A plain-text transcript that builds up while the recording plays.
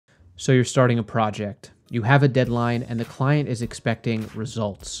So you're starting a project. You have a deadline and the client is expecting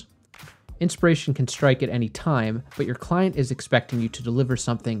results. Inspiration can strike at any time, but your client is expecting you to deliver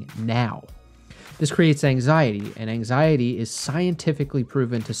something now. This creates anxiety, and anxiety is scientifically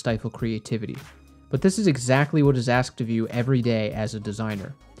proven to stifle creativity. But this is exactly what is asked of you every day as a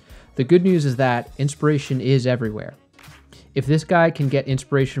designer. The good news is that inspiration is everywhere. If this guy can get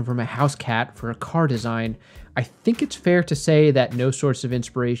inspiration from a house cat for a car design, I think it's fair to say that no source of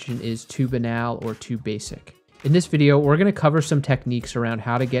inspiration is too banal or too basic. In this video, we're going to cover some techniques around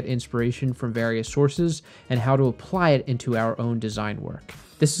how to get inspiration from various sources and how to apply it into our own design work.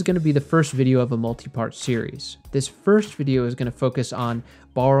 This is going to be the first video of a multi-part series. This first video is going to focus on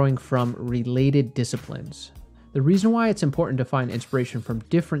borrowing from related disciplines. The reason why it's important to find inspiration from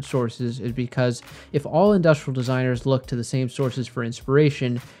different sources is because if all industrial designers look to the same sources for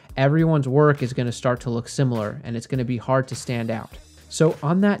inspiration, everyone's work is going to start to look similar and it's going to be hard to stand out. So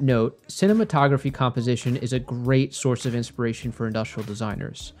on that note, cinematography composition is a great source of inspiration for industrial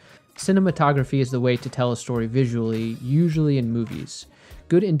designers. Cinematography is the way to tell a story visually, usually in movies.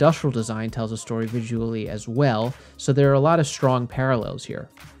 Good industrial design tells a story visually as well, so there are a lot of strong parallels here.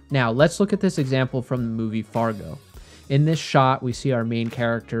 Now, let's look at this example from the movie Fargo. In this shot, we see our main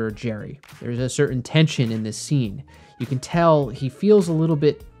character, Jerry. There's a certain tension in this scene. You can tell he feels a little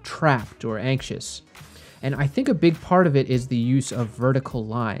bit trapped or anxious. And I think a big part of it is the use of vertical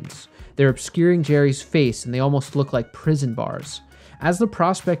lines. They're obscuring Jerry's face and they almost look like prison bars. As the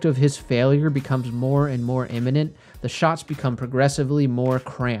prospect of his failure becomes more and more imminent, the shots become progressively more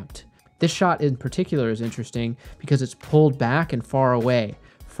cramped. This shot in particular is interesting because it's pulled back and far away,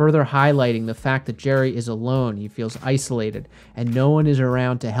 further highlighting the fact that Jerry is alone, he feels isolated, and no one is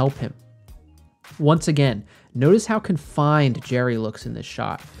around to help him. Once again, notice how confined Jerry looks in this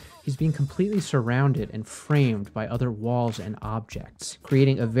shot. He's being completely surrounded and framed by other walls and objects,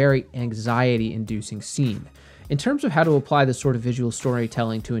 creating a very anxiety-inducing scene. In terms of how to apply this sort of visual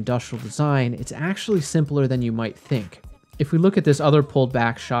storytelling to industrial design, it's actually simpler than you might think. If we look at this other pulled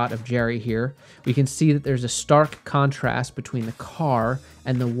back shot of Jerry here, we can see that there's a stark contrast between the car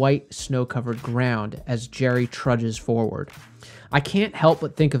and the white snow-covered ground as Jerry trudges forward. I can't help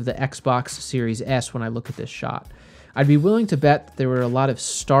but think of the Xbox Series S when I look at this shot. I'd be willing to bet that there were a lot of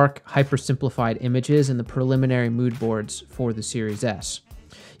stark, hyper-simplified images in the preliminary mood boards for the Series S.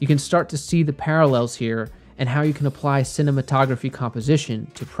 You can start to see the parallels here and how you can apply cinematography composition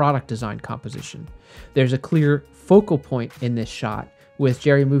to product design composition. There's a clear focal point in this shot, with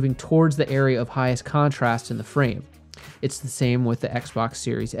Jerry moving towards the area of highest contrast in the frame. It's the same with the Xbox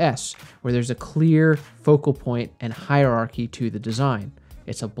Series S, where there's a clear focal point and hierarchy to the design.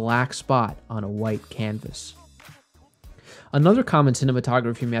 It's a black spot on a white canvas. Another common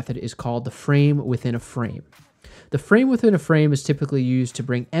cinematography method is called the frame within a frame. The frame within a frame is typically used to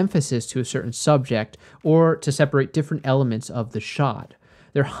bring emphasis to a certain subject or to separate different elements of the shot.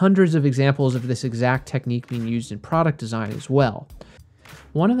 There are hundreds of examples of this exact technique being used in product design as well.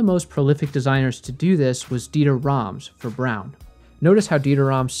 One of the most prolific designers to do this was Dieter Rams for Brown. Notice how Dieter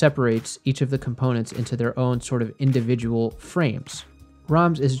Rams separates each of the components into their own sort of individual frames.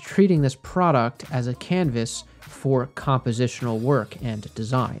 Rams is treating this product as a canvas for compositional work and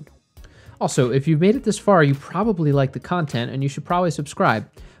design. Also, if you've made it this far, you probably like the content and you should probably subscribe.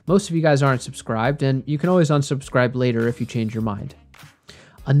 Most of you guys aren't subscribed, and you can always unsubscribe later if you change your mind.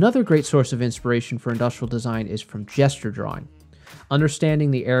 Another great source of inspiration for industrial design is from gesture drawing.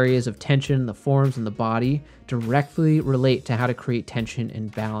 Understanding the areas of tension, the forms, and the body directly relate to how to create tension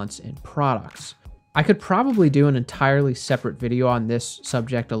and balance in products. I could probably do an entirely separate video on this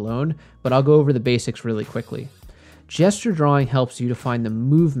subject alone, but I'll go over the basics really quickly. Gesture drawing helps you to find the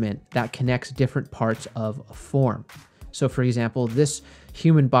movement that connects different parts of a form. So for example, this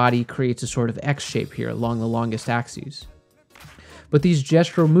human body creates a sort of X shape here along the longest axes. But these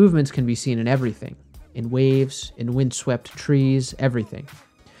gestural movements can be seen in everything. In waves, in windswept trees, everything.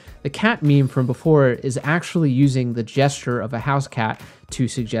 The cat meme from before is actually using the gesture of a house cat to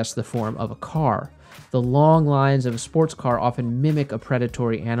suggest the form of a car. The long lines of a sports car often mimic a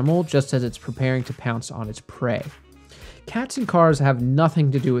predatory animal just as it's preparing to pounce on its prey. Cats and cars have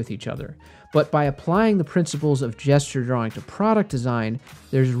nothing to do with each other, but by applying the principles of gesture drawing to product design,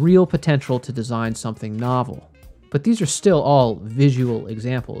 there's real potential to design something novel. But these are still all visual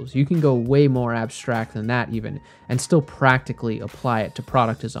examples. You can go way more abstract than that even, and still practically apply it to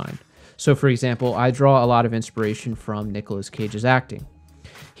product design. So for example, I draw a lot of inspiration from Nicolas Cage's acting.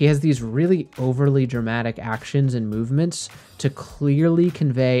 He has these really overly dramatic actions and movements to clearly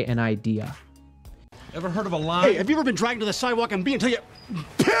convey an idea. Ever heard of a line? Hey, have you ever been dragged to the sidewalk and being until you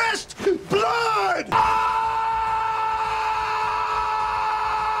pissed blood?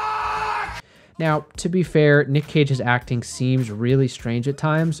 Now, to be fair, Nick Cage's acting seems really strange at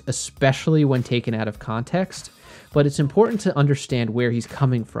times, especially when taken out of context, but it's important to understand where he's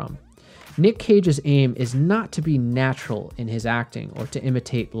coming from. Nick Cage's aim is not to be natural in his acting or to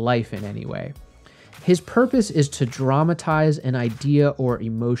imitate life in any way. His purpose is to dramatize an idea or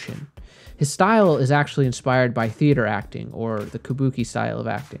emotion. His style is actually inspired by theater acting, or the kabuki style of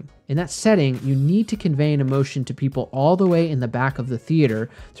acting. In that setting, you need to convey an emotion to people all the way in the back of the theater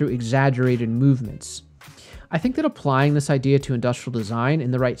through exaggerated movements. I think that applying this idea to industrial design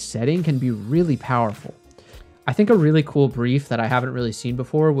in the right setting can be really powerful. I think a really cool brief that I haven't really seen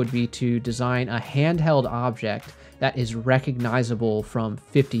before would be to design a handheld object that is recognizable from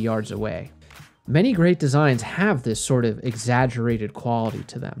 50 yards away. Many great designs have this sort of exaggerated quality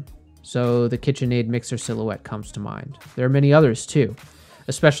to them. So the KitchenAid mixer silhouette comes to mind. There are many others too,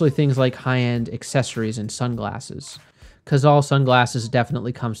 especially things like high-end accessories and sunglasses. Cazal sunglasses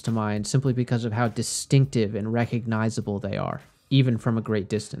definitely comes to mind simply because of how distinctive and recognizable they are, even from a great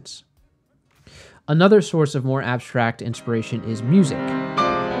distance. Another source of more abstract inspiration is music.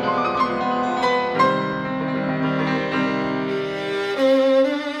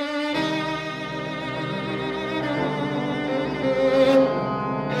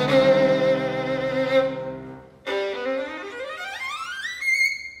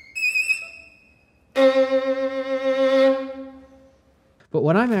 But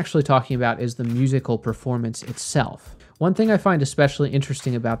what I'm actually talking about is the musical performance itself. One thing I find especially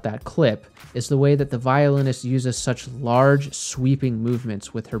interesting about that clip is the way that the violinist uses such large, sweeping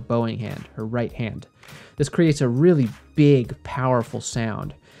movements with her bowing hand, her right hand. This creates a really big, powerful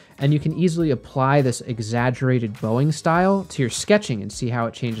sound, and you can easily apply this exaggerated bowing style to your sketching and see how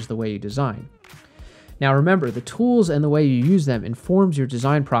it changes the way you design. Now remember, the tools and the way you use them informs your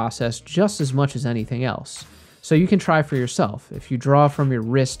design process just as much as anything else. So you can try for yourself. If you draw from your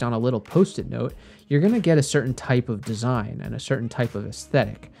wrist on a little post-it note, you're going to get a certain type of design and a certain type of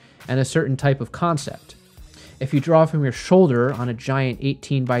aesthetic and a certain type of concept. If you draw from your shoulder on a giant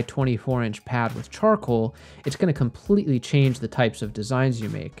 18 by 24 inch pad with charcoal, it's going to completely change the types of designs you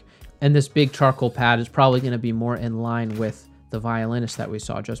make. And this big charcoal pad is probably going to be more in line with the violinist that we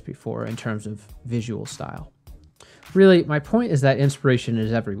saw just before in terms of visual style. Really, my point is that inspiration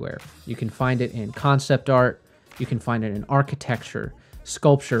is everywhere. You can find it in concept art, you can find it in architecture,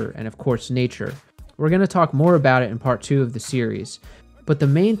 sculpture, and of course nature. We're going to talk more about it in part 2 of the series, but the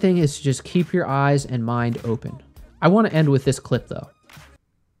main thing is to just keep your eyes and mind open. I want to end with this clip though.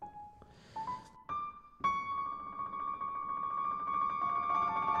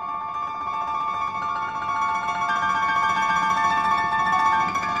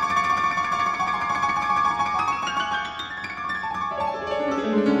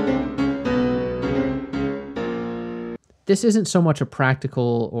 This isn't so much a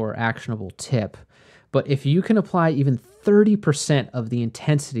practical or actionable tip, but if you can apply even 30% of the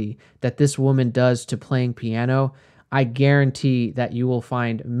intensity that this woman does to playing piano, I guarantee that you will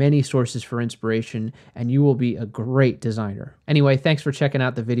find many sources for inspiration and you will be a great designer. Anyway, thanks for checking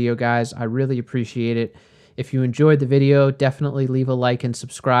out the video, guys. I really appreciate it. If you enjoyed the video, definitely leave a like and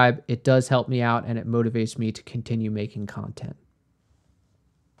subscribe. It does help me out and it motivates me to continue making content.